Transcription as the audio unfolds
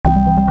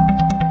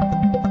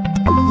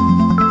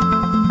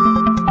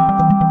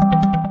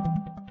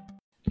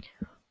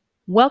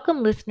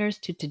Welcome, listeners,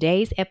 to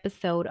today's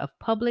episode of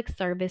Public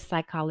Service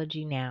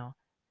Psychology Now.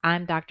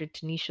 I'm Dr.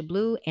 Tanisha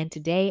Blue, and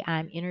today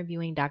I'm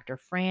interviewing Dr.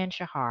 Fran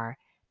Shahar.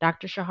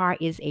 Dr. Shahar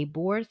is a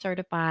board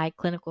certified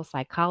clinical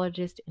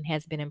psychologist and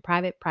has been in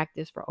private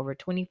practice for over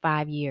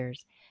 25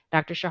 years.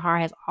 Dr. Shahar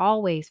has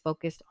always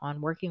focused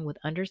on working with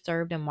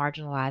underserved and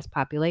marginalized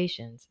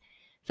populations,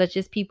 such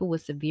as people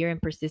with severe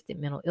and persistent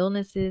mental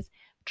illnesses,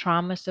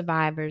 trauma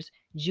survivors,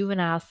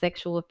 juvenile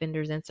sexual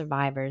offenders and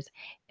survivors,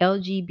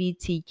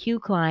 LGBTQ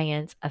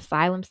clients,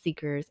 asylum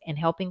seekers, and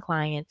helping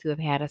clients who have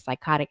had a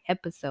psychotic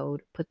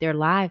episode put their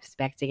lives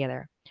back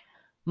together.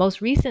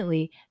 Most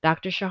recently,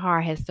 Dr.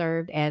 Shahar has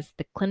served as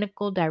the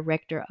clinical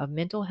director of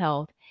mental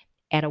health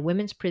at a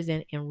women's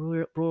prison in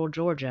rural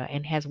Georgia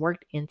and has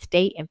worked in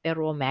state and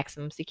federal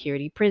maximum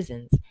security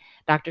prisons.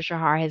 Dr.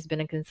 Shahar has been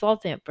a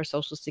consultant for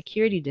Social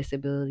Security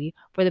disability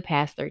for the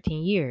past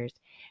 13 years.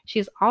 She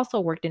has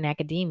also worked in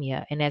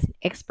academia and as an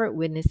expert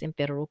witness in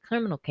federal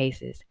criminal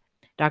cases.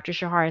 Dr.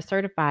 Shahar is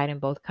certified in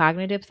both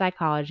cognitive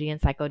psychology and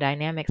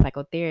psychodynamic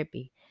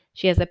psychotherapy.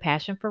 She has a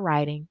passion for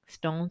writing,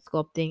 stone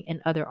sculpting, and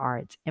other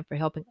arts, and for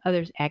helping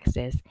others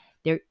access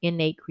their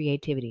innate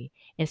creativity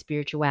and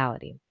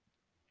spirituality.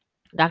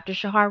 Dr.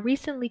 Shahar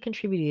recently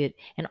contributed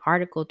an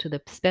article to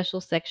the special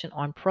section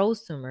on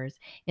prosumers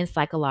in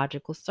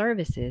psychological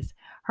services.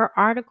 Her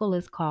article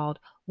is called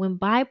When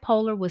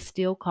Bipolar Was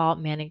Still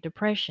Called Manic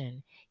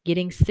Depression,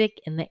 Getting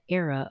Sick in the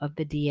Era of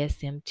the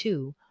DSM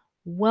 2.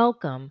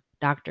 Welcome,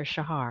 Dr.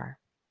 Shahar.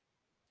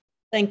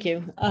 Thank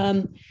you.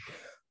 I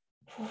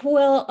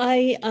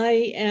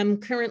am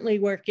currently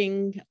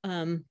working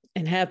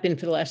and have been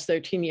for the last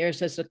 13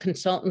 years as a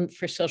consultant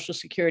for Social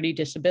Security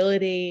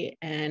disability.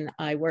 And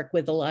I work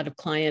with a lot of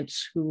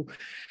clients who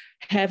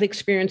have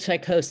experienced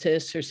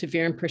psychosis or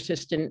severe and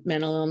persistent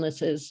mental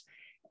illnesses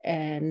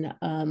and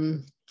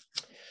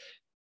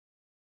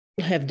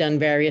have done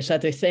various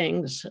other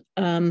things.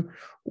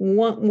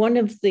 One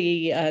of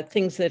the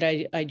things that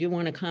I do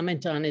want to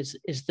comment on is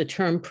the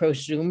term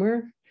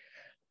prosumer.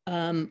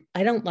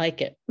 I don't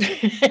like it.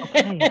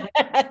 Okay.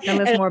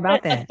 Tell us more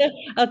about that.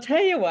 I'll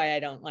tell you why I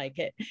don't like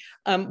it.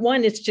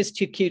 One, it's just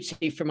too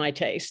cutesy for my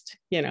taste.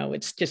 You know,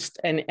 it's just,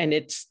 and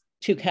it's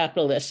too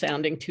capitalist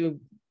sounding, too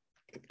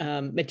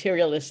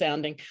materialist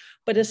sounding.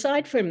 But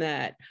aside from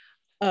that,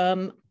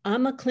 I'm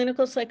a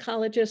clinical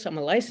psychologist. I'm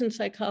a licensed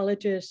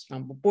psychologist.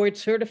 I'm a board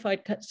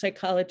certified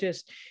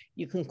psychologist.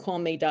 You can call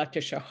me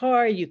Dr.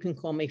 Shahar. You can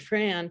call me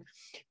Fran,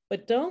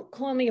 but don't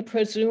call me a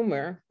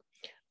prosumer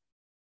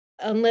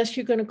unless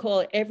you're going to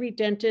call every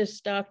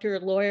dentist, doctor,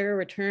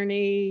 lawyer,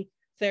 attorney,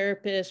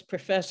 therapist,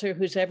 professor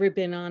who's ever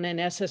been on an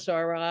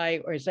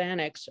SSRI or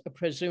Xanax a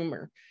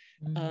prosumer.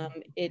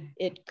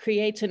 It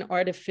creates an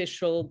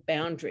artificial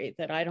boundary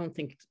that I don't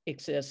think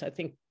exists. I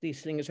think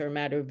these things are a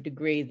matter of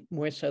degree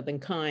more so than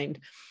kind.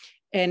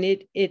 And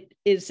it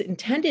is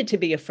intended to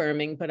be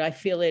affirming, but I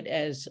feel it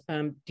as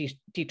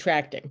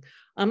detracting.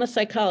 I'm a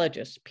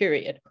psychologist,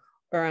 period.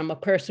 Or I'm a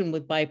person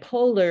with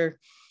bipolar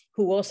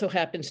who also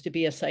happens to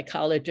be a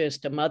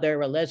psychologist, a mother,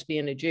 a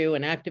lesbian, a Jew,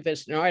 an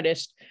activist, an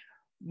artist,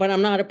 but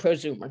I'm not a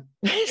prosumer.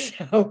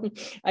 So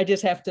I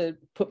just have to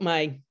put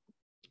my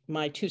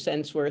 2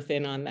 cents worth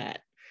in on that.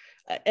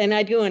 And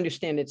I do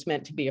understand it's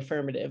meant to be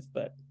affirmative,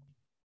 but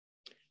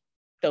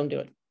don't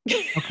do it.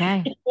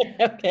 Okay.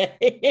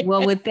 Okay.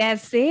 Well, with that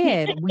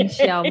said, we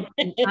shall.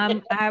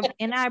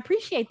 I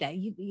appreciate that.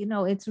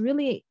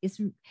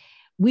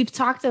 We've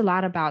talked a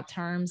lot about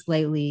terms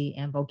lately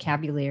and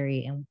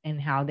vocabulary and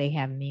how they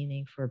have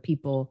meaning for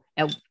people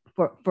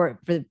for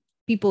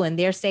people in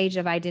their stage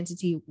of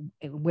identity,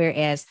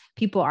 whereas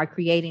people are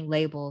creating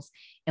labels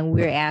and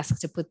we're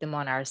asked to put them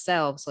on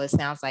ourselves. So it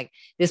sounds like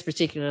this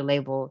particular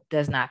label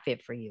does not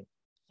fit for you.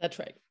 That's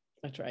right.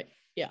 That's right.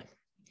 Yeah.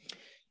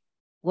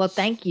 Well,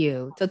 thank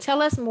you. So tell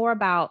us more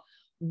about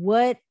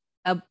what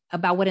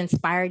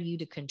inspired you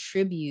to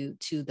contribute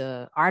to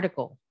the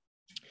article.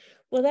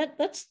 Well,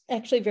 that's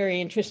actually very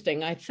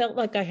interesting. I felt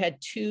like I had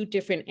 2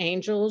 different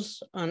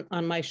angels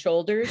on my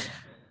shoulders,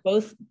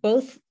 both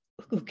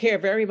who care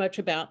very much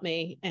about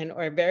me and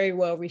are very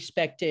well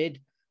respected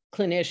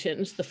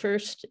clinicians. The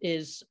first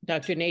is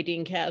Dr.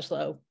 Nadine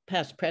Kaslow,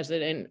 past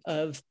president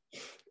of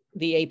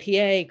the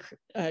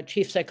APA,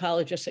 chief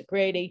psychologist at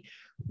Grady,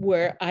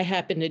 where I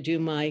happened to do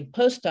my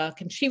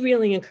postdoc, and she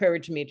really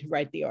encouraged me to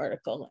write the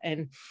article.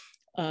 And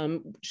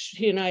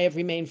she and I have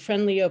remained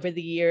friendly over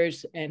the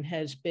years and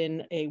has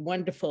been a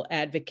wonderful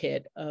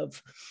advocate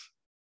of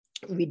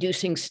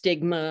reducing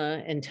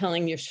stigma and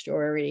telling your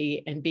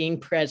story and being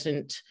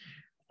present,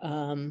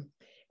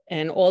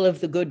 and all of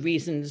the good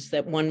reasons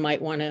that one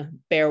might want to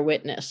bear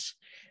witness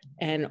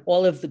and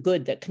all of the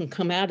good that can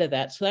come out of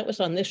that. So that was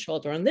on this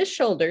shoulder. On this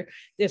shoulder,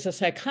 there's a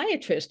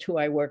psychiatrist who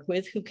I work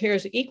with who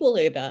cares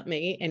equally about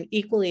me and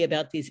equally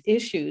about these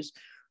issues,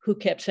 who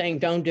kept saying,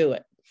 don't do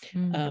it.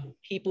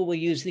 People will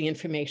use the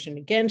information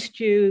against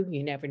you.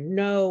 You never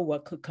know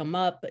what could come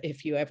up.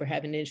 If you ever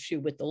have an issue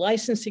with the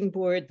licensing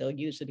board, they'll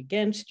use it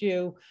against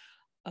you.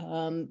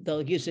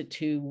 They'll use it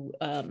to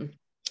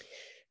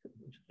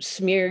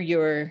smear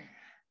your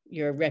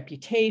your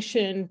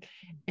reputation,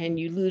 and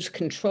you lose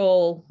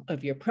control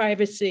of your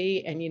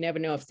privacy, and you never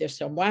know if there's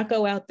some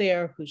wacko out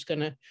there who's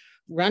going to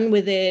run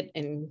with it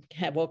and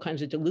have all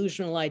kinds of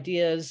delusional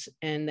ideas,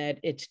 and that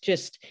it's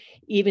just,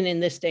 even in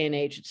this day and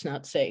age, it's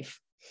not safe.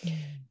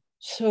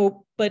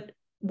 So, but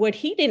what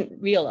he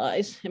didn't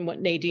realize, and what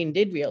Nadine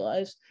did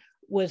realize,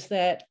 was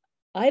that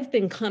I've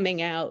been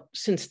coming out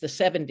since the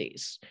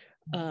 70s.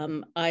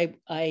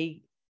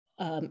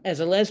 As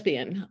a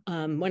lesbian,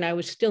 when I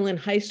was still in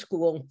high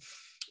school,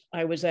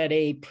 I was at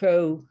a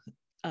pro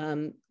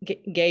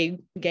gay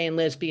and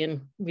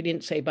lesbian, we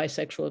didn't say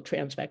bisexual or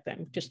trans back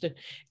then, just a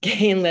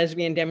gay and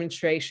lesbian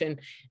demonstration.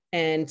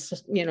 And,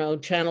 you know,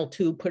 Channel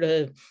 2 put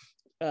a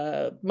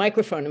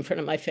microphone in front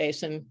of my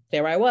face, and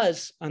there I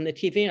was on the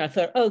TV, and I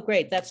thought, oh,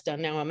 great, that's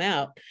done, now I'm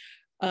out.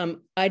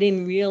 I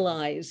didn't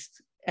realize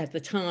at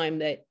the time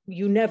that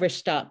you never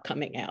stop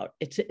coming out.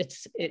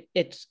 It's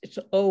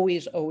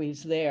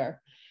always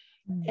there.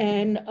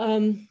 And,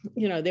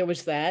 you know, there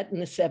was that in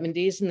the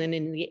 70s. And then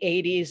in the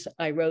 80s,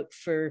 I wrote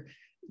for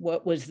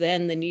what was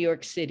then the New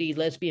York City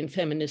lesbian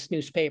feminist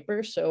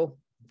newspaper. So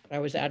I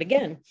was out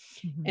again.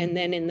 And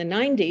then in the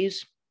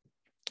 90s,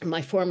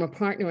 my former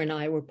partner and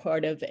I were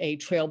part of a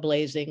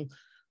trailblazing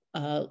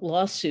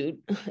lawsuit.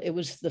 It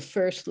was the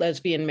first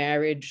lesbian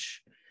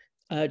marriage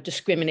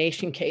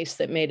discrimination case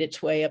that made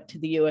its way up to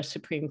the US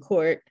Supreme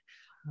Court.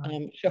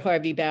 Shahar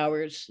v.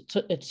 Bowers,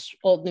 it's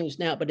old news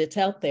now, but it's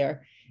out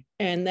there.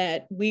 And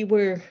that we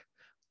were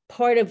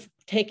part of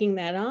taking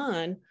that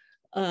on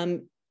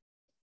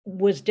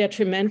was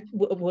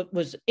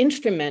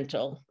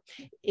instrumental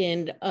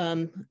in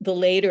the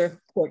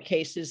later court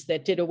cases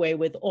that did away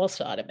with all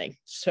sodomy.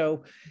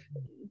 So,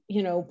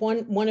 you know,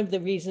 one of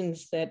the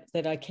reasons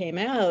that I came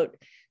out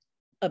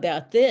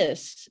about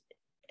this,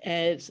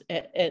 as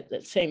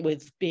saying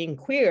with being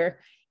queer,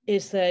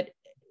 is that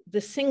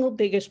the single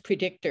biggest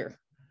predictor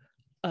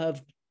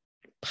of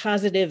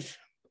positive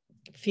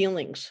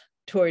feelings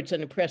towards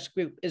an oppressed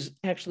group is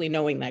actually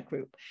knowing that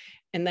group.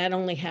 And that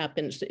only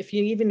happens, if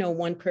you even know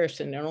one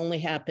person, it only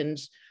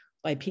happens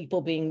by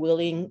people being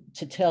willing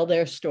to tell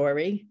their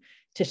story,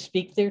 to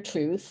speak their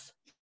truth.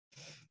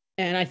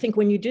 And I think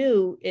when you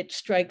do, it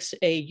strikes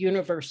a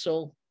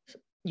universal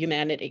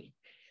humanity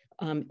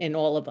in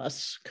all of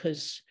us,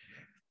 because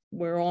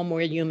we're all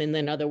more human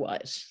than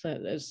otherwise,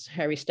 as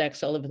Harry Stack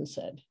Sullivan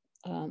said.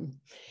 And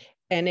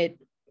it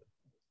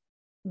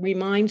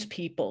reminds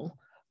people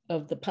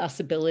of the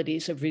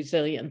possibilities of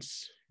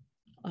resilience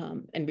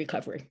and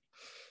recovery.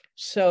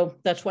 So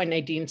that's why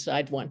Nadine's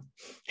side won.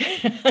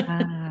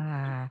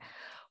 And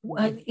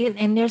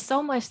there's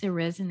so much that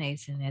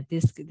resonates in that,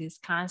 this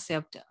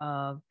concept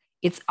of,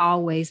 it's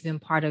always been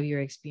part of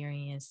your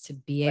experience to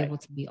be able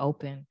to be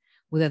open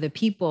with other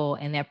people.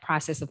 And that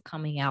process of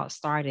coming out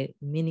started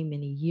many,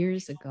 many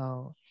years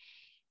ago.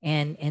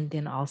 And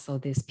then also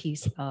this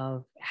piece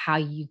of how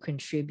you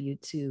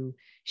contribute to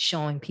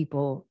showing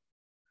people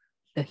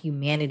the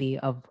humanity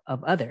of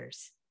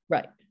others.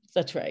 Right.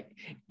 That's right.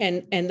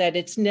 And that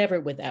it's never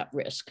without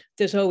risk.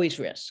 There's always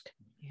risk.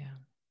 Yeah.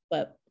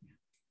 But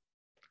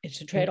it's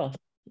a trade-off,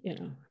 you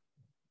know.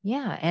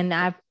 Yeah. And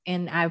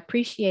I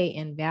appreciate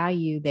and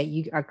value that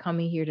you are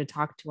coming here to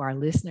talk to our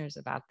listeners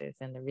about this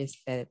and the risk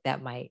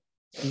that might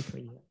be for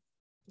you.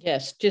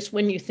 Yes, just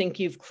when you think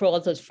you've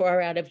crawled as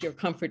far out of your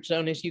comfort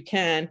zone as you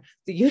can,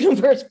 the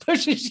universe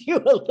pushes you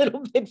a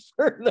little bit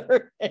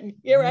further, and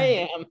here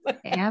I am.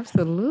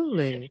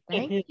 Absolutely.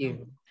 Thank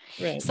you.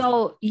 Right.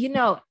 So, you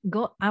know,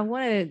 I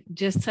want to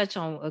just touch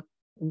on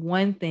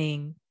one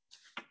thing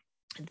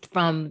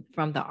from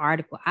the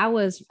article. I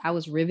was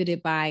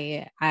riveted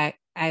by it.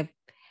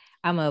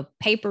 I'm a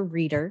paper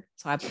reader,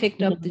 so I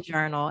picked up the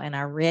journal and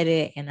I read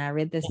it, and I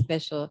read the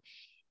special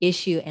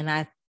issue,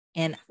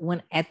 and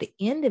when at the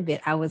end of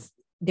it,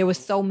 there was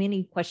so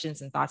many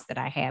questions and thoughts that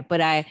I had, but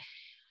I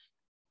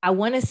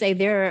want to say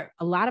there are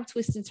a lot of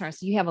twists and turns.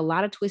 So you have a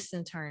lot of twists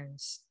and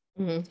turns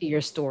to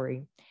your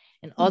story.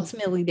 And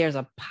ultimately there's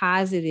a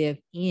positive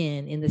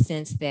end in the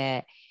sense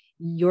that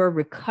your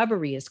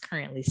recovery is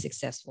currently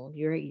successful.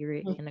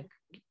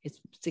 It's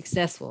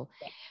successful.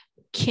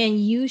 Can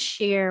you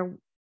share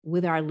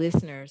with our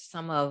listeners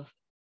some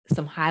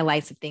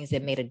highlights of things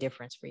that made a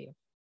difference for you?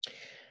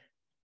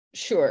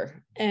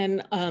 Sure.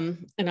 And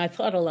I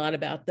thought a lot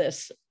about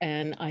this,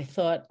 and I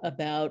thought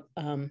about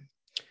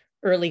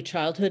early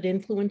childhood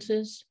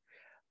influences.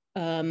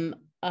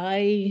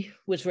 I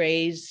was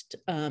raised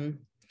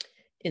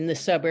in the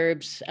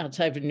suburbs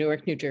outside of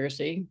Newark, New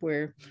Jersey,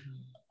 where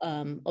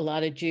a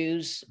lot of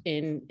Jews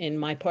in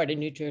my part of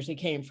New Jersey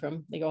came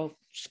from. They all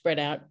spread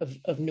out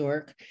of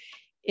Newark,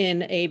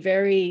 in a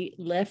very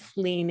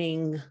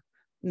left-leaning,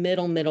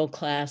 middle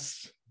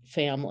class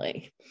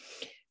family.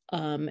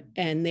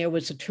 And there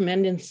was a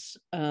tremendous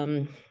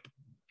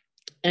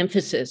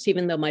emphasis,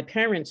 even though my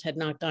parents had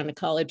not gone to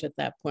college at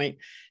that point,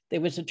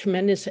 there was a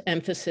tremendous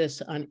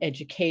emphasis on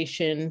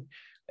education,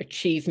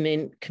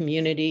 achievement,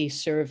 community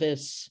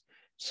service,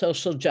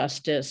 social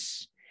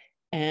justice.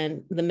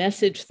 And the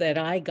message that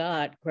I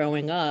got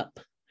growing up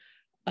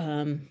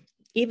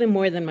even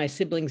more than my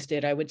siblings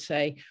did, I would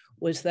say,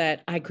 was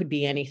that I could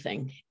be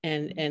anything,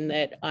 and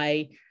that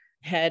I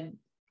had,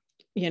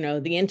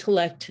 the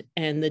intellect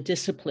and the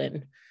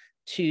discipline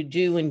to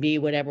do and be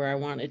whatever I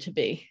wanted to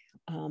be.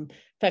 In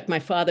fact, my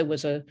father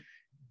was a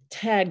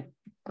tad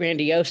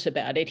grandiose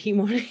about it. He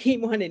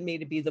wanted me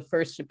to be the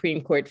first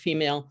Supreme Court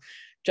female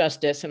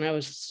justice, and I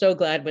was so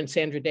glad when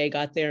Sandra Day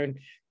got there and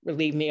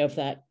relieved me of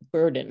that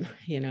burden.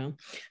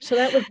 So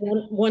that was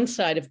one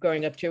side of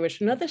growing up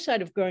Jewish. Another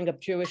side of growing up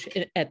Jewish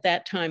at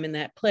that time in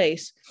that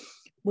place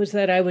was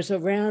that I was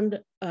around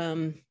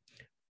a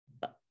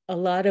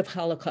lot of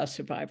Holocaust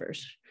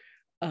survivors.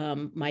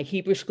 My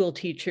Hebrew school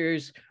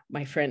teachers,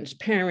 my friends'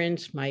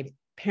 parents, my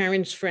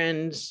parents'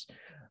 friends.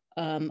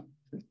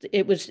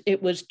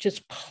 It was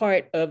just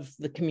part of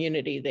the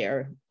community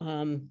there.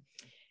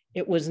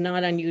 It was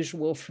not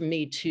unusual for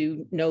me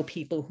to know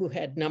people who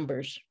had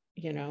numbers,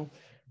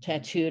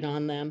 tattooed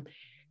on them.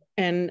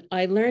 And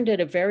I learned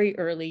at a very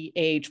early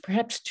age,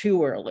 perhaps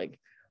too early,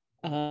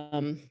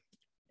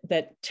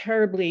 that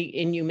terribly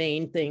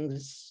inhumane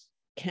things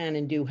can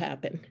and do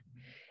happen.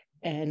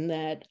 And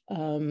that,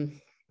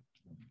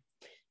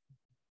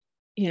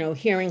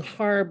 hearing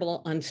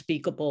horrible,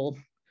 unspeakable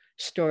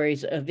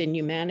stories of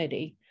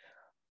inhumanity,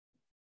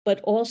 but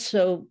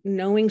also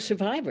knowing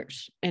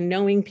survivors and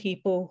knowing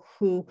people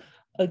who,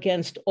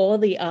 against all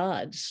the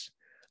odds,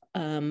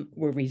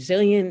 were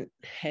resilient,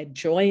 had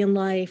joy in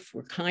life,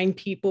 were kind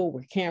people,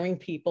 were caring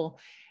people,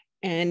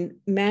 and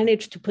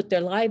managed to put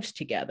their lives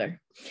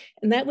together.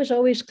 And that was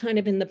always kind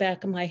of in the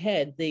back of my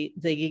head,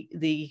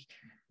 the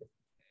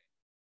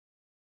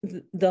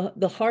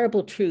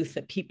horrible truth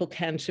that people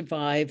can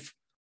survive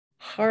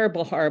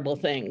horrible, horrible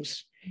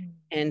things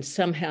and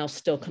somehow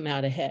still come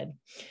out ahead.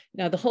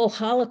 Now, the whole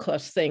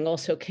Holocaust thing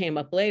also came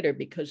up later,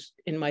 because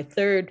in my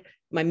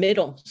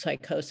middle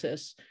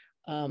psychosis,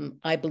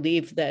 I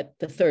believed that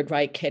the Third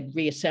Reich had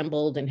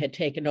reassembled and had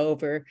taken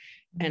over.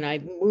 And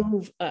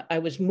I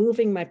was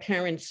moving my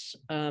parents'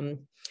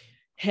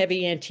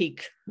 heavy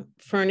antique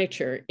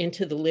furniture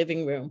into the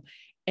living room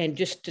and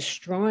just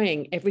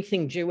destroying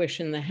everything Jewish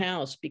in the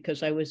house,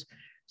 because I was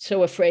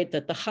so afraid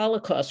that the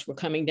Holocaust were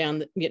coming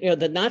down,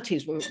 the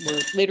Nazis were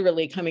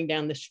literally coming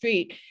down the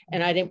street,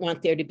 and I didn't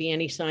want there to be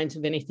any signs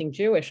of anything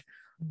Jewish.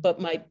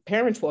 But my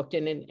parents walked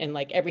in and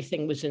like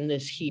everything was in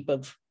this heap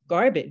of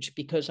garbage,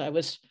 because I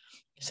was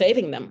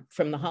saving them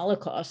from the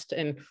Holocaust,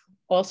 and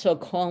also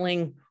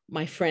calling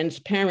my friends'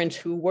 parents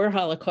who were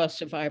Holocaust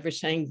survivors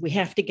saying, we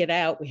have to get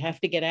out, we have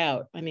to get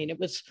out. I mean, it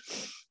was,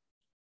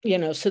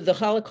 so the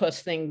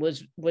Holocaust thing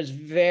was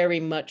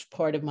very much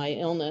part of my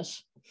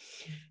illness.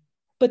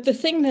 But the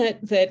thing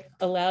that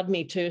allowed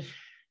me to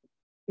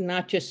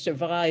not just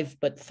survive,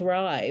 but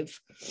thrive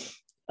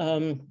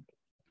was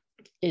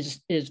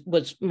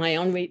my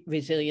own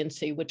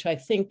resiliency, which I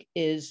think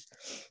is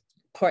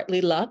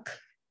partly luck,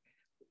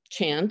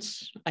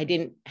 chance. I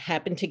didn't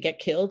happen to get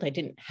killed. I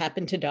didn't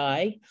happen to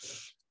die.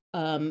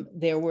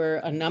 There were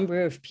a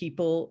number of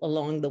people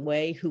along the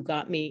way who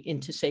got me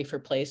into safer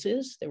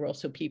places. There were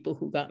also people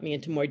who got me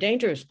into more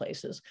dangerous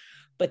places.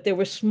 But there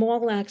were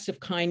small acts of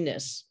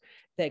kindness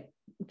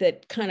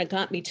that kind of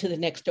got me to the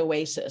next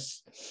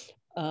oasis.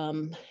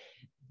 And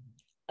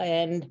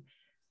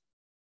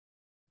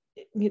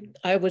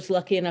I was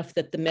lucky enough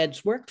that the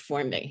meds worked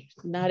for me.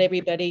 Not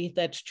everybody,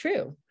 that's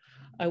true.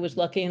 I was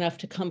lucky enough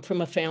to come from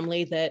a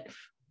family that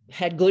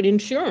had good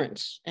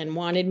insurance and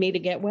wanted me to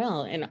get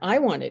well, and I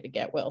wanted to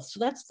get well. So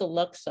that's the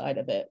luck side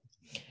of it.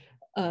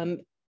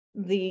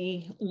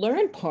 The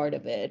learned part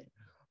of it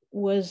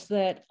was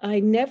that I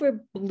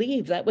never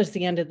believed that was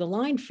the end of the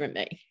line for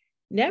me.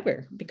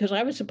 Never, because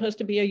I was supposed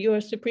to be a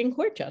US Supreme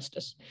Court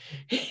justice,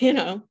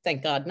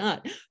 thank God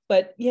not.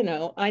 But,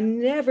 I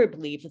never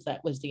believed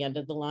that was the end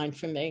of the line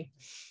for me.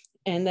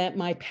 And that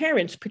my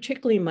parents,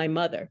 particularly my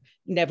mother,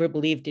 never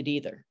believed it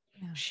either.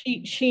 Yeah.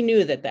 She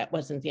knew that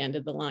wasn't the end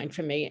of the line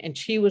for me. And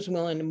she was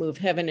willing to move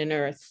heaven and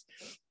earth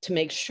to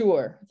make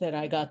sure that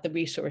I got the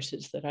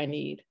resources that I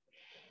need.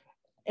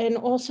 And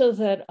also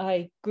that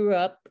I grew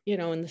up, in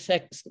the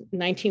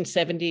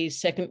 1970s,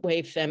 second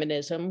wave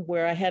feminism,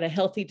 where I had a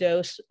healthy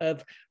dose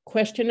of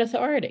question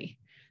authority.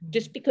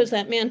 Just because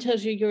that man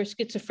tells you you're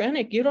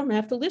schizophrenic, you don't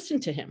have to listen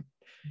to him.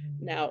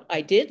 Now,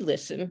 I did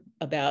listen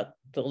about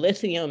the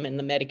lithium and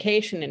the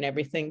medication and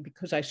everything,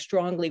 because I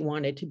strongly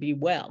wanted to be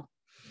well.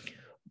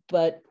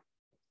 But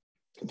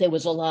there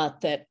was a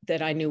lot that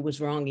I knew was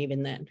wrong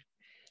even then.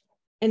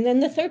 And then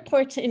the third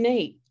part's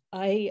innate.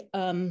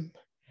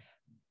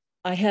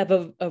 I have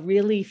a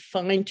really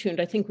fine-tuned,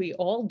 I think we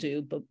all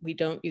do, but we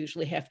don't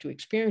usually have to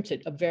experience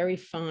it, a very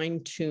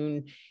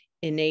fine-tuned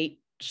innate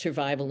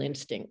survival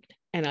instinct.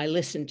 And I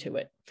listen to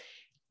it.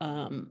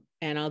 And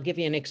I'll give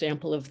you an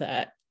example of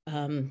that,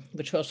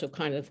 which also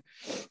kind of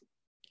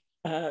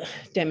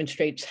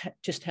demonstrates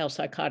just how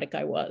psychotic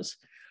I was.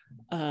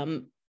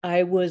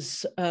 I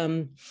was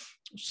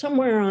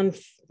somewhere on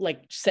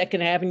like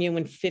 2nd Avenue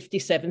and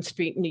 57th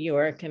Street in New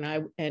York, and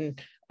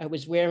I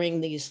was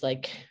wearing these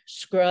like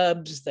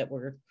scrubs that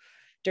were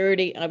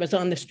dirty. I was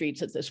on the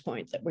streets at this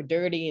point that were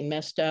dirty and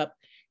messed up.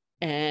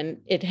 And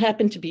it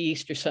happened to be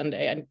Easter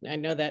Sunday. I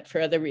know that for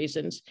other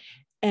reasons.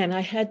 And I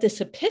had this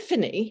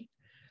epiphany,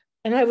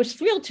 and I was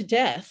thrilled to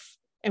death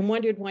and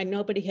wondered why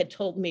nobody had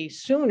told me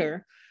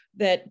sooner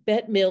that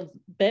Bette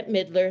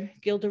Midler,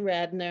 Gilda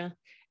Radner,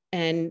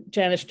 and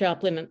Janis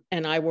Joplin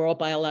and I were all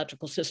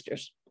biological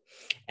sisters.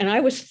 And I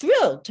was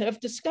thrilled to have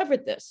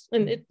discovered this.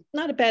 And it's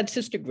not a bad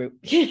sister group,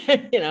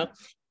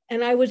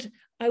 And I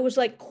was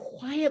like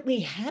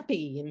quietly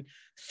happy and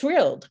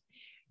thrilled.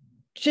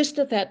 Just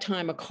at that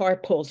time, a car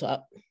pulls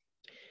up.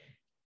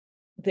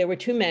 There were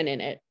two men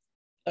in it,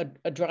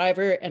 a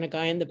driver and a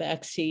guy in the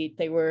back seat.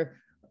 They were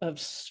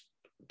of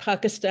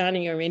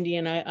Pakistani or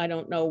Indian, I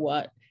don't know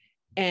what.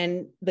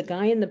 And the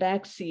guy in the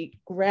back seat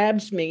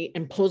grabs me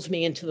and pulls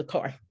me into the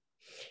car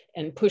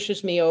and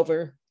pushes me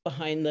over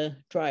behind the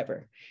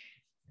driver.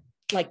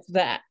 Like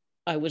that,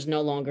 I was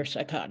no longer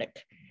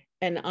psychotic.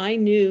 And I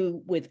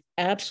knew with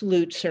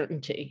absolute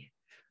certainty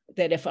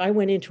that if I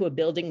went into a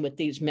building with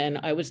these men,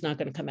 I was not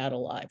going to come out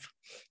alive.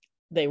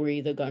 They were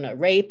either going to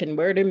rape and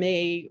murder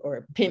me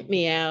or pimp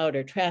me out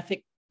or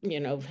traffic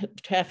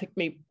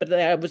me, but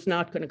I was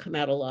not going to come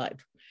out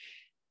alive.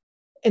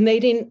 And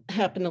they didn't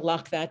happen to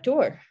lock that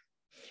door.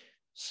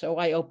 So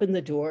I opened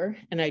the door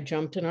and I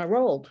jumped and I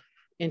rolled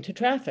into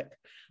traffic.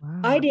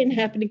 Wow. I didn't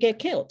happen to get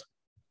killed,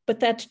 but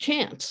that's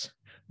chance.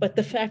 But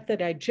the fact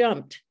that I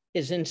jumped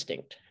is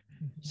instinct.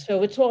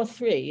 So it's all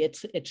three.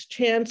 It's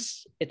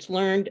chance, it's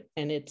learned,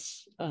 and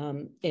it's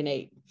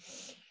innate.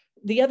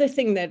 The other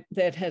thing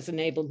that has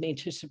enabled me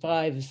to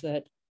survive is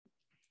that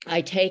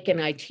I take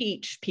and I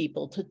teach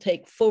people to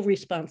take full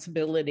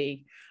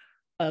responsibility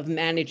of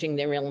managing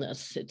their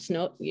illness.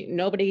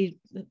 Nobody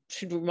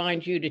should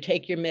remind you to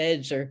take your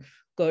meds or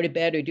go to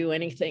bed or do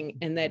anything.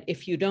 And that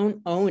if you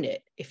don't own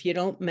it, if you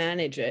don't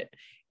manage it,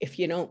 if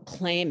you don't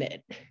claim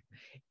it,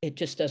 it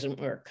just doesn't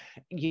work.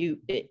 You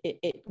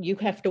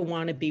have to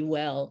want to be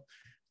well,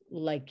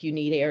 like you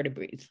need air to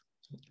breathe,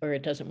 or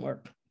it doesn't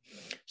work.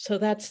 So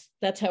that's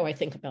how I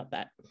think about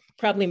that.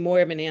 Probably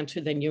more of an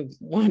answer than you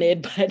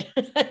wanted, but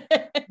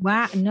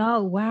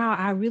Wow.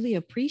 I really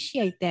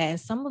appreciate that. And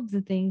some of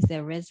the things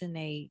that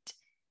resonate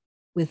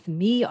with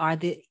me are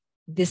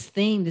this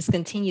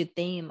continued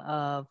theme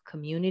of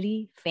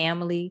community,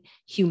 family,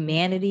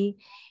 humanity.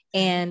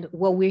 And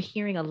what we're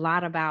hearing a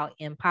lot about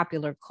in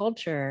popular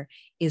culture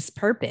is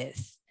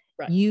purpose.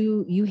 Right.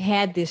 You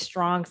had this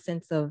strong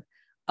sense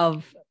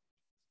of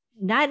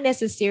not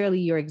necessarily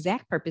your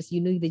exact purpose.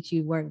 You knew that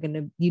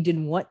you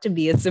didn't want to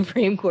be a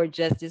Supreme Court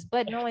justice,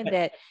 but knowing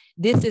that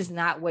this is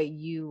not what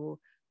you,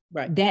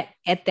 right, that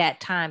at that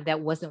time,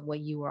 that wasn't what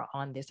you were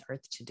on this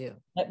earth to do.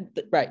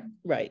 Right.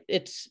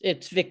 It's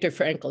Viktor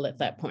Frankl at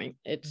that point.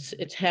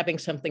 It's having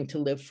something to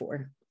live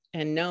for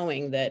and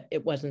knowing that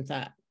it wasn't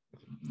that.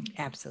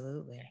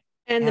 Absolutely.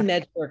 And the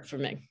meds worked for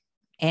me.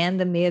 And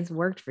the meds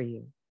worked for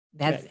you.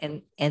 That's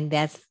right. And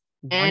that's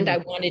and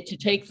wonderful. I wanted to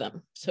take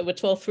them. So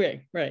it's all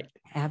three. Right.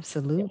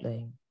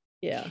 Absolutely.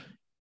 Yeah.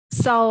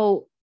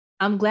 So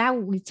I'm glad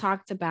we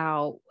talked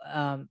about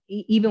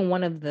even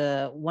one of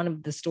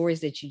the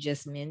stories that you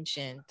just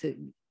mentioned. It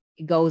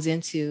goes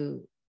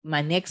into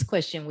my next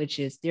question, which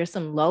is there's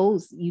some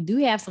lows. You do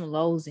have some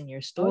lows in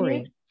your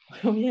story.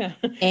 Oh yeah.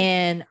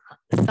 And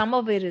some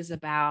of it is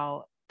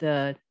about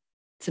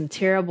some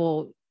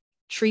terrible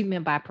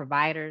treatment by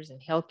providers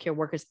and healthcare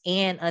workers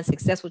and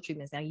unsuccessful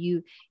treatments. Now,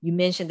 you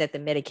mentioned that the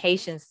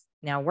medications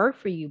now work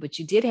for you, but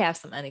you did have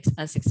some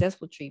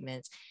unsuccessful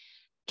treatments.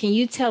 Can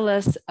you tell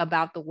us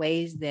about the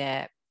ways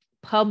that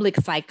public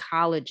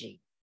psychology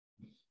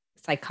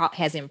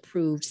has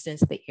improved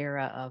since the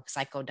era of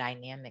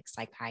psychodynamic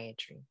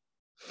psychiatry?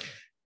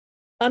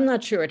 I'm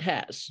not sure it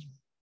has,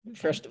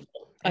 first of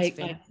all.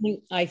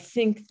 I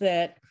think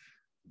that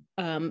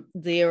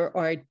there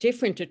are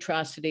different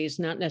atrocities,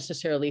 not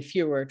necessarily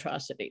fewer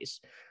atrocities.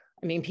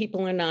 I mean,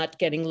 people are not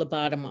getting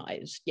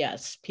lobotomized.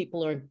 Yes.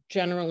 People are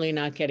generally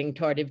not getting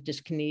tardive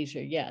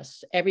dyskinesia.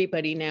 Yes.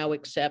 Everybody now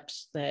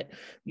accepts that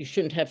you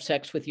shouldn't have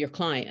sex with your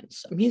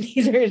clients. I mean,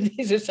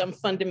 these are some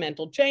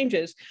fundamental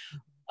changes.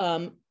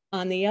 On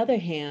the other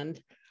hand,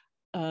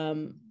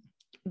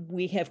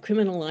 we have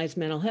criminalized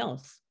mental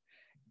health.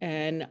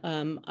 And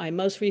I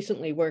most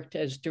recently worked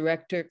as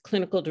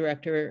clinical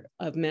director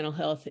of mental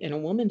health in a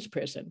women's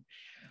prison.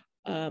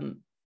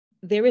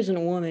 There isn't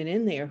a woman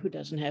in there who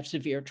doesn't have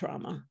severe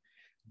trauma,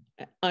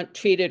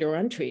 treated or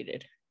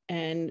untreated.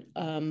 And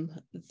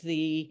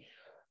the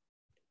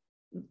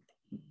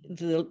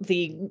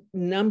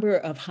number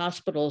of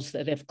hospitals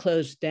that have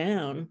closed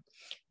down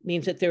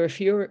means that there are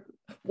fewer,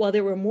 while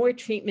there were more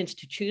treatments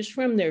to choose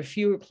from, there are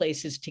fewer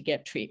places to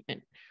get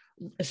treatment,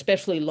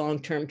 especially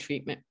long-term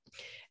treatment.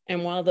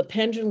 And while the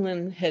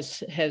pendulum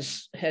has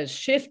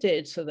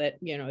shifted so that,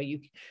 you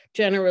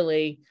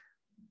generally,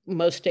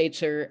 most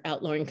states are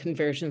outlawing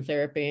conversion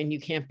therapy and you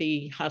can't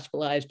be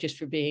hospitalized just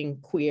for being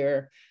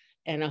queer,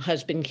 and a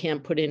husband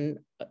can't put in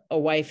a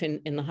wife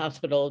in the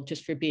hospital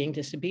just for being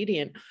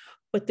disobedient.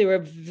 But there are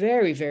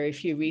very, very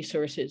few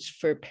resources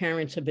for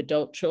parents of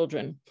adult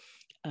children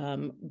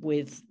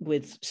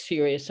with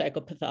serious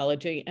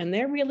psychopathology. And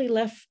they're really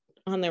left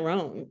on their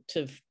own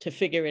to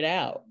figure it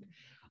out.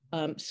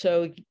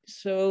 So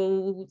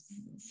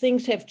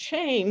things have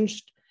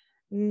changed,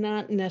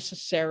 not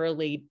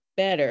necessarily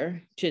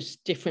better,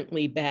 just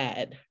differently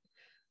bad,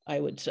 I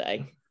would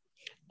say.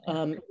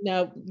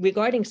 Now,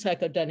 regarding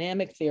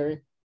psychodynamic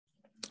theory,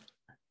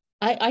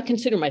 I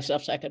consider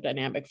myself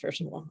psychodynamic,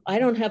 first of all. I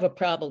don't have a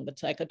problem with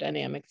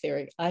psychodynamic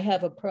theory.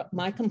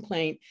 My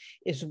complaint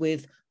is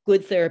with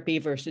good therapy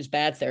versus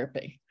bad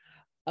therapy.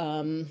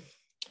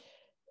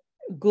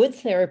 Good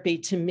therapy,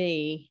 to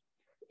me,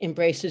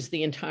 embraces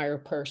the entire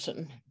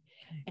person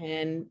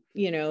and,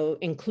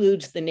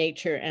 includes the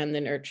nature and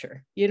the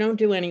nurture. You don't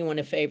do anyone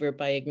a favor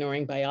by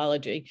ignoring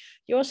biology.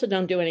 You also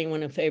don't do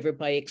anyone a favor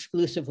by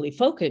exclusively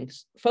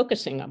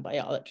focusing on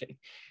biology.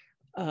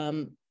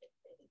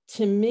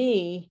 To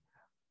me,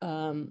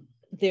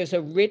 there's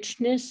a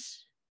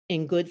richness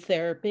in good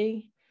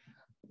therapy,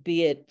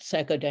 be it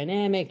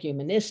psychodynamic,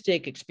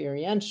 humanistic,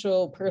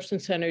 experiential,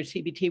 person-centered,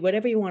 CBT,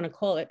 whatever you want to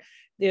call it.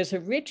 There's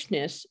a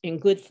richness in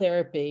good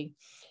therapy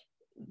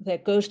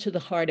that goes to the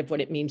heart of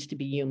what it means to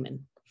be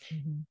human.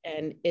 Mm-hmm.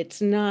 And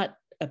it's not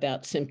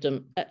about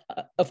symptom.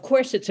 Of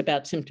course, it's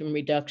about symptom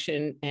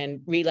reduction and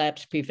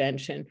relapse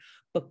prevention,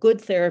 but good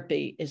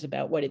therapy is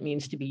about what it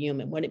means to be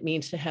human, what it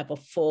means to have a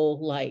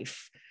full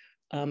life.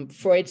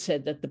 Freud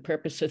said that the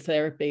purpose of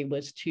therapy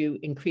was to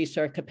increase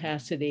our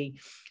capacity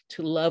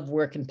to love,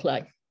 work, and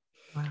play.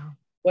 Wow.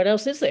 What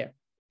else is there,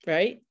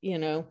 right?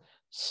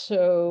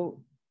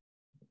 So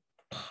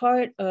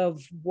part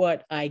of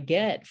what I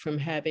get from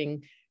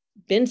having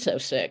been so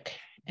sick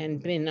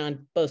and been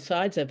on both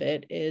sides of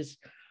it is,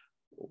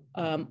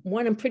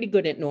 one, I'm pretty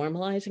good at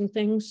normalizing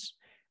things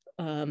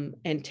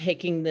and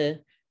taking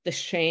the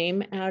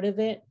shame out of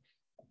it.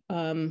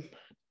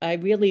 I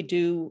really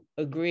do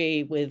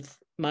agree with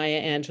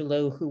Maya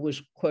Angelou, who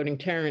was quoting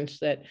Terence,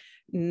 that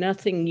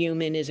nothing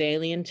human is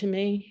alien to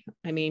me.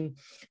 I mean,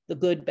 the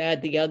good,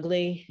 bad, the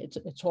ugly,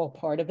 it's all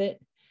part of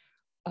it.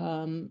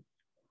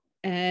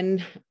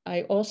 And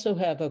I also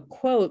have a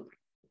quote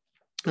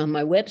on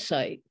my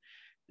website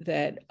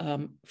that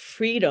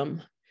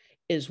freedom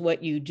is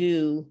what you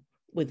do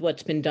with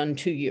what's been done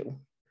to you.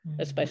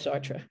 That's by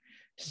Sartre.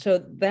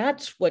 So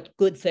that's what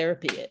good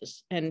therapy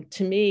is. And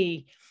to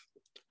me,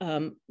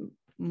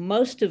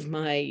 most of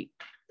my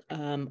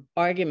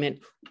argument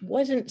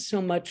wasn't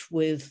so much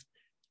with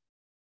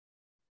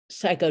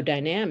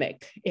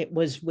psychodynamic, it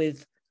was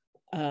with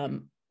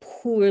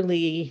poor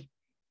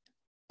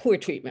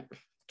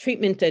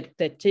treatment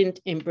that didn't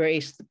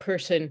embrace the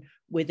person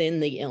within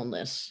the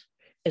illness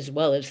as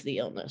well as the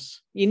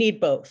illness. You need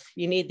both.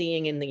 You need the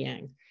yin and the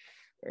yang,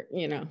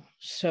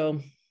 so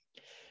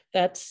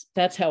that's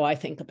how I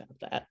think about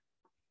that.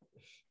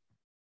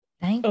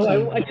 Thank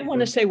you. I do want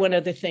to say one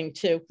other thing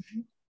too.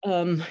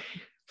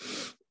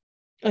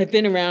 I've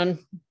been around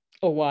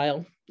a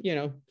while,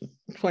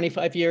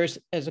 25 years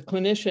as a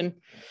clinician.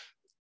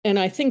 And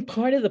I think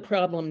part of the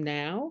problem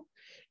now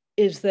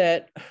is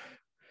that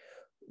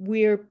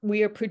we're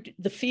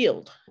the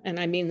field, and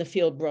I mean the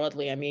field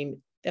broadly, I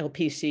mean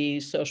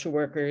LPCs, social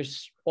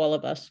workers, all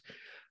of us,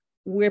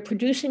 we're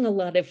producing a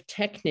lot of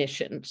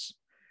technicians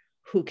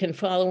who can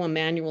follow a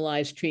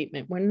manualized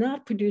treatment. We're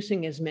not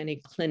producing as many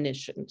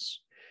clinicians.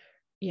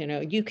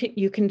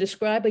 You can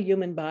describe a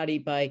human body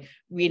by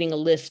reading a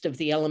list of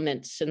the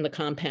elements and the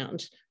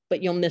compounds,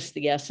 but you'll miss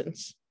the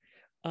essence.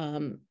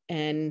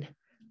 And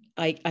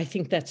I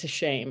think that's a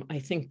shame. I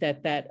think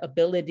that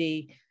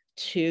ability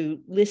to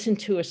listen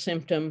to a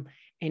symptom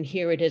and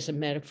hear it as a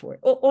metaphor.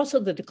 Also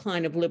the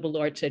decline of liberal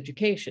arts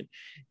education,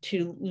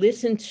 to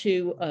listen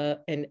to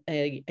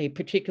a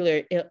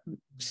particular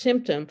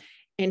symptom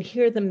and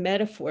hear the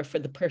metaphor for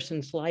the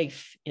person's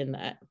life in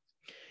that.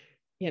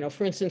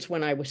 For instance,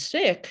 when I was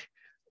sick,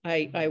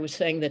 I was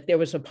saying that there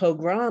was a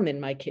pogrom in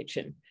my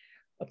kitchen.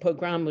 A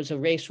pogrom was a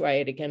race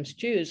riot against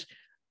Jews,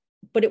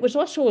 but it was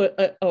also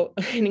an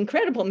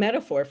incredible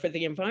metaphor for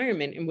the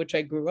environment in which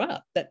I grew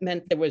up. That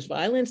meant there was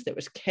violence, there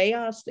was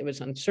chaos, there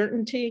was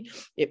uncertainty,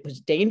 it was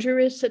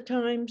dangerous at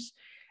times.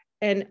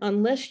 And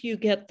unless you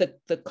get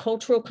the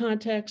cultural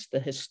context, the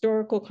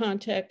historical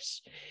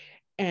context,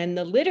 and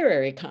the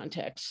literary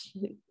context,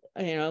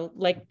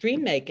 like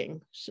dream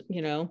making,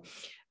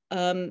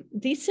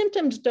 these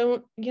symptoms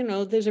don't,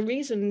 there's a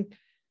reason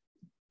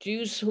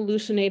Jews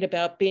hallucinate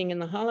about being in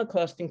the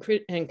Holocaust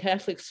and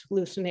Catholics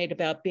hallucinate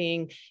about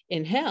being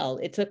in hell.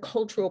 It's a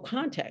cultural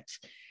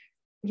context.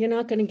 You're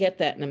not going to get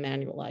that in a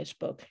manualized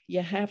book.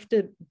 You have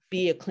to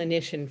be a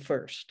clinician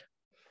first.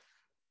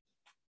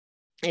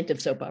 End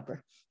of soap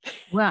opera.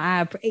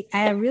 Well,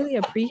 I really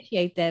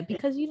appreciate that,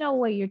 because you know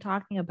what you're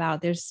talking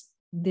about. This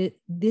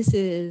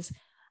is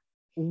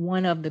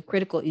one of the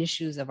critical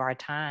issues of our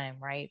time,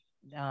 right?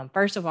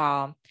 First of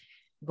all,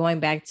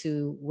 going back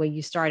to where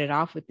you started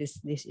off with this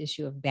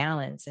issue of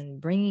balance and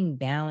bringing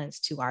balance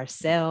to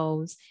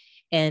ourselves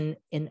and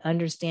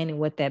understanding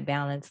what that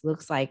balance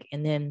looks like.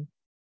 And then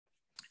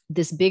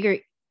this bigger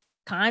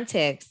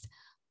context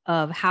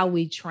of how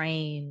we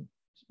train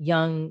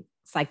young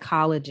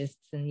psychologists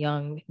and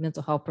young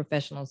mental health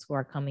professionals who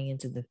are coming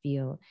into the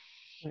field.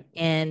 Right.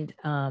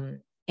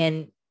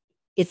 And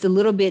it's a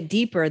little bit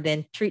deeper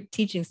than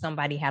teaching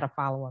somebody how to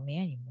follow a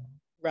manual.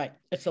 Right.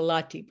 It's a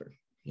lot deeper.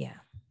 Yeah,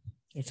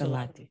 it's a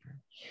lot deeper.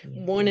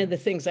 Yeah. One of the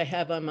things I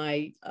have on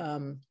my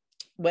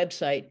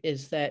website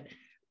is that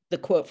the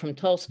quote from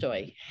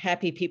Tolstoy: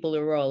 happy people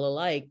are all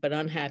alike, but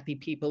unhappy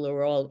people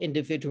are all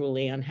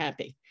individually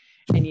unhappy.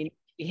 And you need to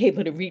be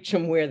able to reach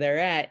them where they're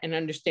at and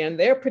understand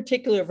their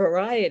particular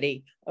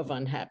variety of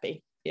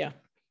unhappy. Yeah.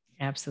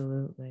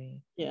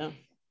 Absolutely. Yeah.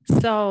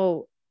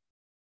 So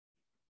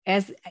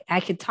as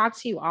I could talk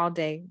to you all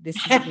day, this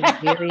has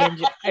been very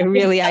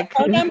I could.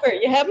 Phone number.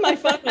 You have my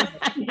phone number.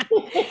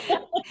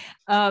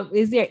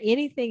 Is there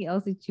anything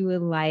else that you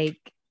would like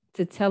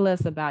to tell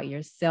us about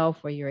yourself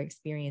or your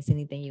experience?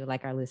 Anything you would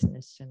like our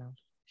listeners to know?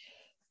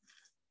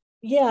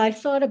 Yeah, I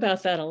thought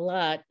about that a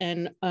lot.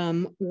 And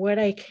what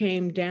I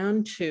came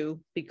down to,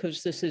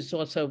 because this is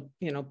also,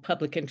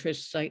 public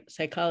interest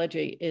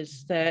psychology,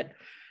 is that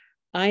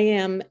I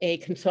am a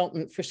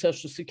consultant for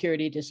Social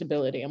Security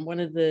disability. I'm one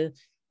of the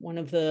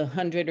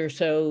 100 or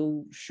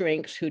so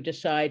shrinks who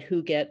decide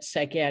who gets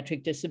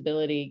psychiatric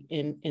disability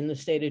in the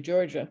state of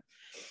Georgia.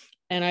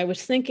 And I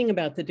was thinking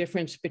about the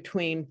difference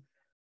between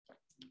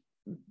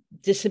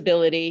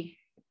disability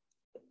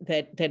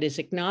that is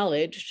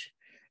acknowledged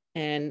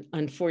and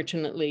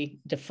unfortunately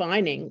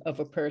defining of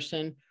a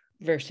person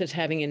versus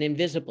having an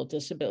invisible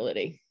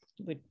disability,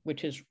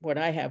 which is what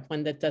I have,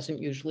 one that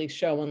doesn't usually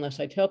show unless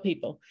I tell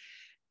people.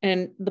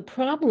 And the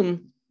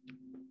problem,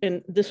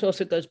 and this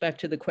also goes back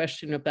to the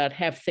question about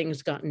have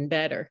things gotten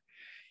better?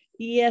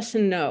 Yes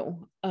and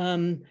no.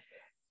 To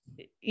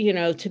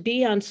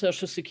be on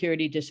Social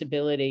Security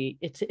disability,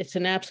 it's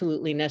an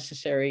absolutely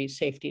necessary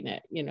safety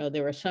net.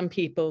 There are some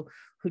people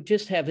who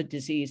just have a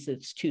disease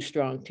that's too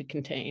strong to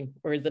contain,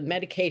 or the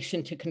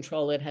medication to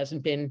control it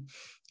hasn't been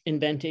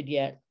invented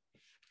yet,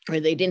 or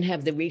they didn't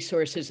have the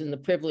resources and the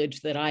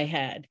privilege that I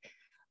had.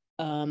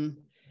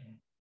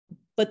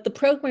 But the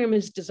program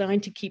is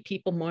designed to keep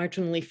people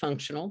marginally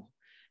functional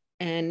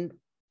and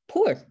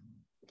poor.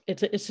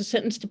 It's a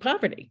sentence to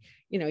poverty.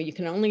 You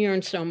can only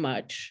earn so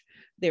much.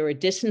 There are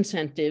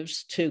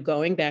disincentives to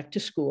going back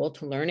to school,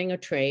 to learning a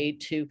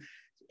trade,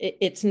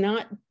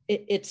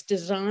 it's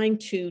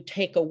designed to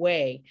take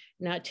away,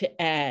 not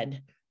to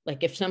add.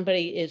 Like if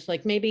somebody is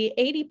like maybe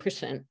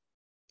 80%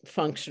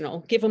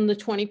 functional, give them the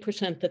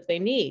 20% that they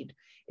need.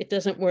 It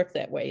doesn't work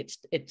that way.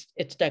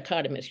 It's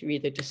dichotomous. You're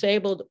either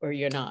disabled or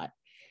you're not.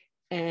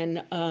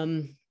 And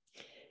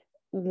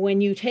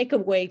when you take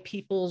away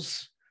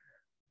people's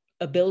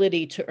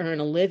ability to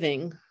earn a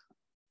living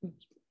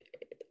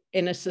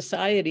in a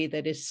society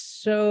that is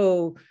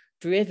so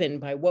driven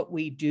by what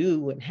we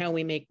do and how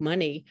we make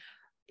money,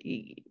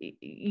 you're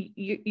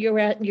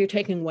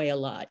taking away a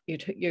lot.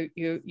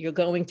 You're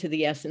going to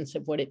the essence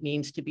of what it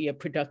means to be a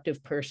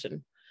productive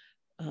person.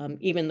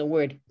 Even the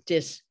word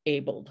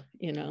disabled,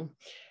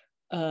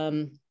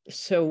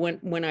 So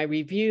when I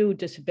review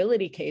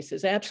disability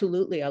cases,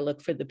 absolutely, I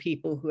look for the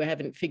people who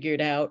haven't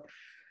figured out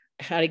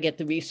how to get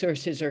the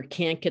resources or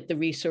can't get the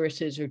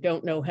resources or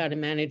don't know how to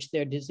manage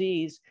their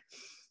disease.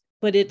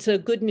 But it's a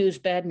good news,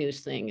 bad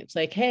news thing. It's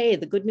like, hey,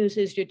 the good news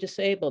is you're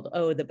disabled.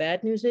 Oh, the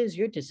bad news is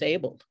you're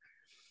disabled.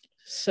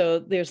 So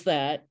there's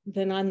that.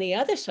 Then on the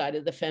other side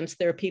of the fence,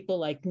 there are people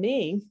like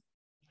me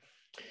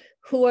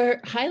who are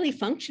highly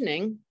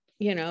functioning,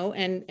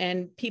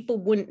 and people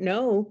wouldn't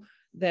know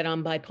that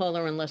I'm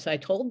bipolar unless I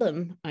told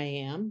them I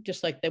am,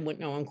 just like they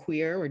wouldn't know I'm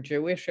queer or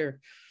Jewish or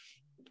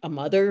a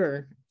mother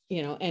or,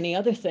 any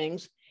other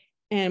things.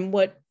 And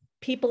what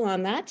people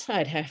on that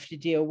side have to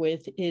deal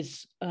with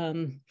is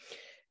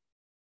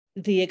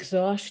the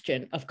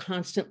exhaustion of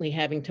constantly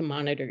having to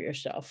monitor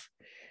yourself.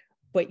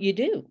 But you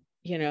do,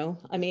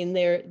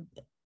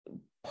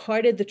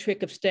 part of the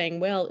trick of staying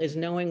well is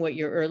knowing what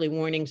your early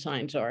warning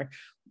signs are.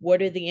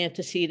 What are the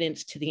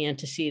antecedents to the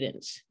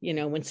antecedents?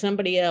 When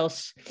somebody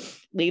else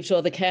leaves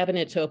all the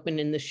cabinets open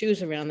and the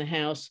shoes around the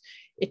house,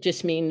 it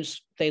just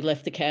means they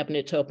left the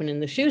cabinets open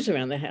and the shoes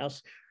around the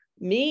house.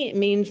 Me, it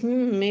means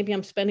maybe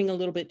I'm spending a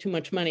little bit too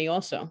much money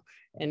also.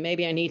 And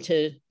maybe I need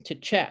to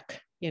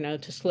check,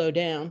 to slow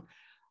down.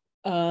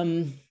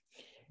 You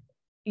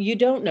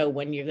don't know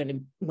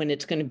when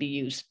it's going to be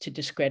used to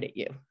discredit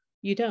you.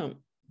 You don't.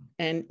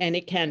 And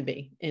it can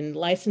be in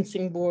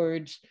licensing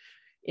boards,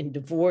 in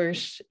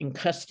divorce, in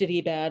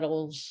custody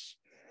battles,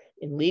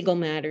 in legal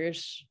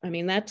matters. I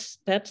mean, that's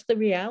the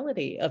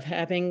reality of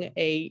having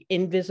an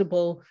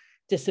invisible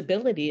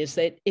disability, is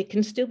that it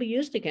can still be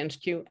used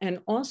against you. And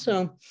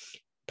also,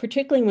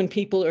 particularly when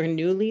people are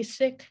newly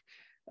sick,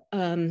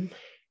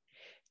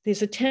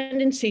 there's a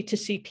tendency to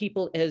see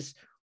people as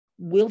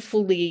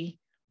willfully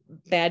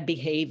bad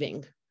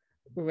behaving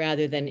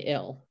rather than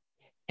ill.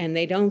 And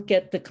they don't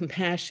get the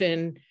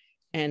compassion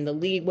and the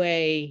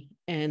leeway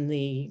and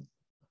the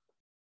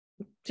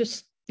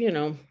just,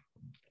 give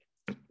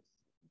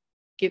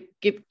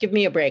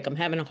me a break. I'm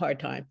having a hard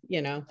time,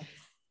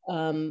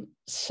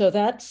 So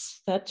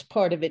that's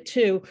part of it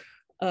too.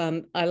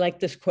 I like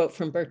this quote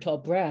from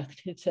Bertolt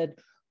Brecht. It said,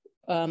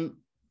 when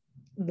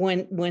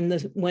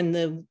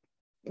the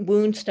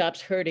wound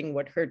stops hurting,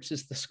 what hurts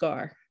is the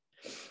scar.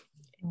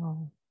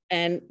 Oh.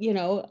 And,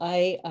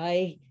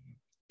 I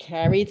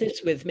carry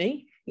this with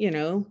me,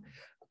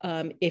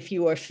 if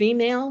you are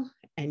female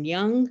and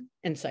young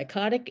and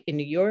psychotic in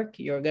New York,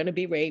 you're going to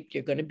be raped,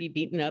 you're going to be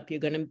beaten up, you're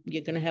going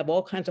to have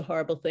all kinds of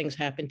horrible things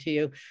happen to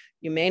you.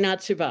 You may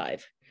not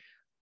survive.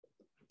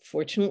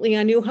 Fortunately,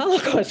 I knew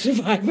Holocaust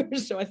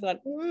survivors, so I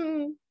thought,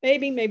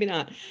 maybe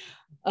not.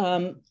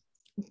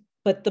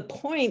 But the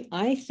point,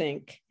 I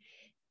think,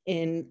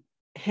 in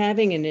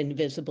having an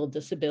invisible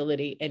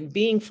disability and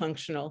being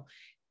functional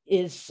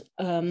is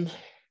to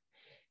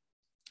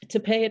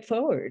pay it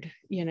forward,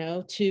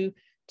 to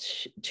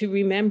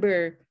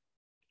remember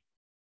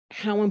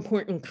how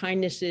important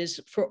kindness is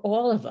for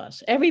all of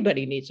us.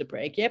 Everybody needs a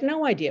break. You have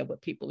no idea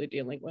what people are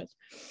dealing with.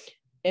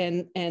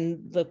 And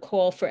the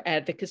call for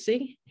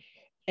advocacy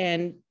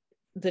and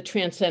the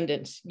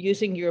transcendence,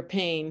 using your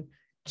pain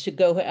to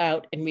go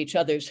out and reach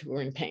others who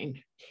are in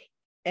pain.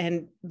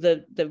 And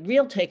the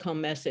real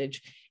take-home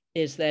message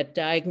is that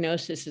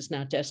diagnosis is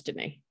not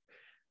destiny,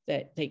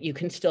 that you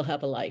can still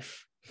have a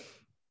life.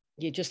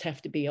 You just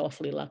have to be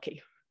awfully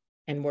lucky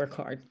and work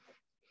hard.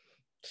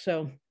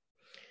 So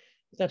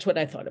that's what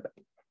I thought about.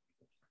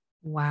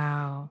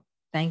 Wow.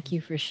 Thank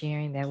you for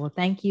sharing that. Well,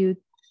 thank you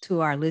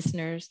to our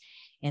listeners,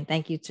 and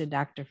thank you to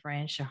Dr.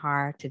 Fran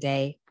Shahar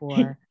today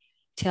for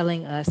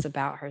telling us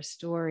about her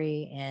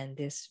story and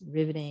this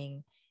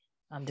riveting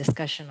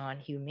discussion on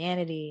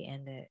humanity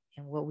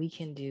and what we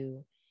can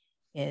do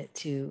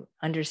to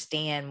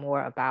understand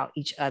more about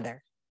each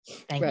other.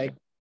 Thank you.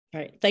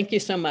 Right. Thank you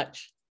so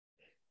much.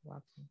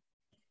 Welcome.